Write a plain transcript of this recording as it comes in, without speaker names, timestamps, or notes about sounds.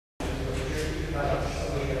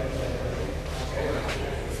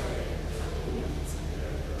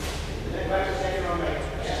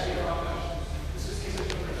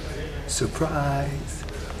Surprise!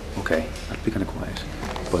 Okay, I'll be kind of quiet.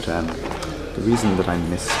 But the reason that I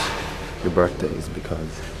missed your birthday is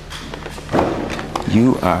because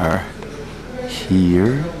you are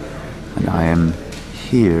here and I am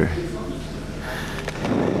here.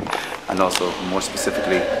 And also, more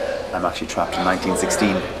specifically, I'm actually trapped in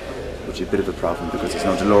 1916, which is a bit of a problem because there's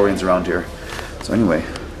no DeLoreans around here. So anyway,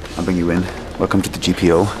 I'll bring you in. Welcome to the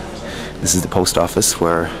GPO. This is the post office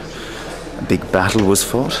where a big battle was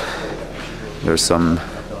fought. There's some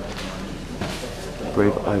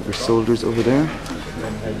brave Irish soldiers over there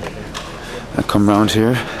that come round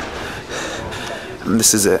here. And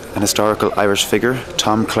this is an historical Irish figure,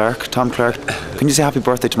 Tom Clark. Tom Clark, can you say happy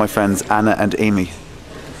birthday to my friends Anna and Amy?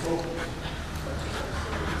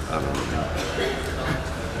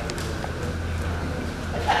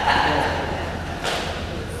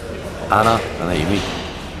 Anna and Amy,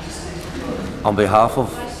 on behalf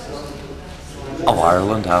of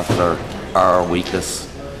Ireland after our week this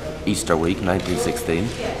Easter week 1916,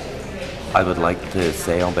 I would like to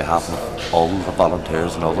say on behalf of all the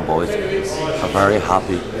volunteers and all the boys a very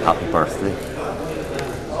happy birthday.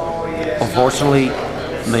 Unfortunately,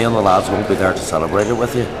 me and the lads won't be there to celebrate it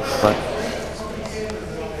with you, but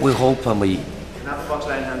we hope and we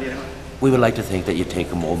would like to think that you take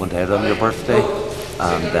a moment out on your birthday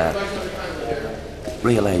and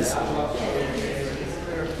realise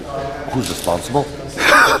who's responsible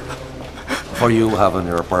for you having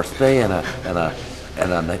your birthday in a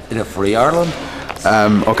free Ireland.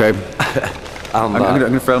 Okay. I'm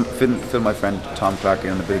going to fill my friend Tom Clark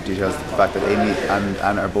in a bit of details. The fact that Amy and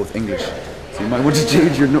Anna are both English, so you might want to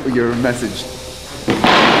change your message.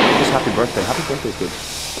 Just happy birthday. Happy birthday is good,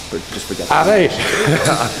 but just forget. Annie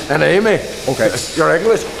and Amy. Okay. You're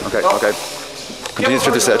English. Okay. Okay. Continue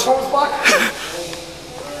through the set.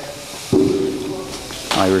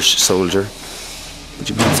 Irish soldier. Would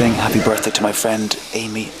you mind saying happy birthday to my friend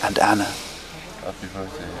Amy and Anna? Happy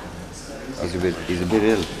birthday. He's a bit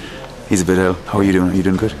ill. He's a bit ill. How are you doing? Are you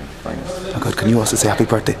doing good? Fine. Oh good. Can you also say happy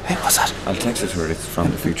birthday? Hey, what's that? I'll text it to her. It's from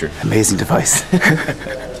the future. Amazing device.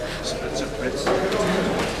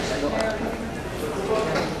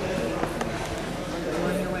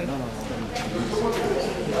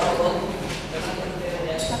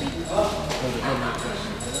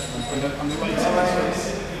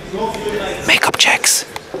 Makeup checks.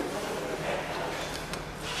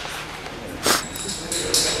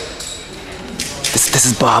 This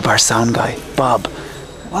is Bob, our sound guy. Bob.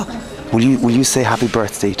 What? Will you say happy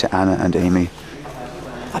birthday to Anna and Amy?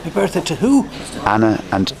 Happy birthday to who? Anna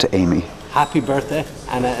and to Amy. Happy birthday,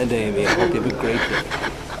 Anna and Amy. I hope you have a great day.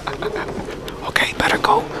 Okay, better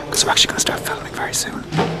go, because we're actually going to start filming very soon.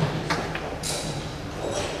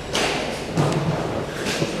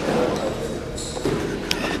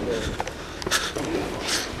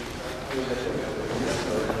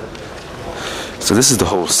 So this is the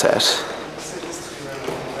whole set.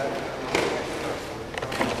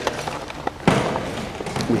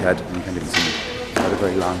 We had a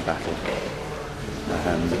very long battle.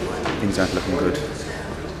 Things aren't looking good.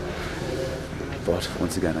 But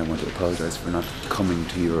once again, I want to apologise for not coming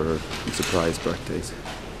to your surprise birthdays.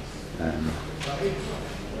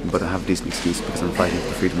 But I have a decent excuse because I'm fighting for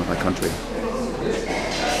the freedom of my country.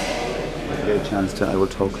 If I get a chance to, I will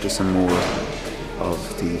talk to some more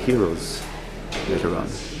of the heroes later on.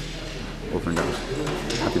 Over and out.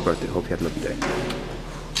 Happy birthday. Hope you had a lovely day.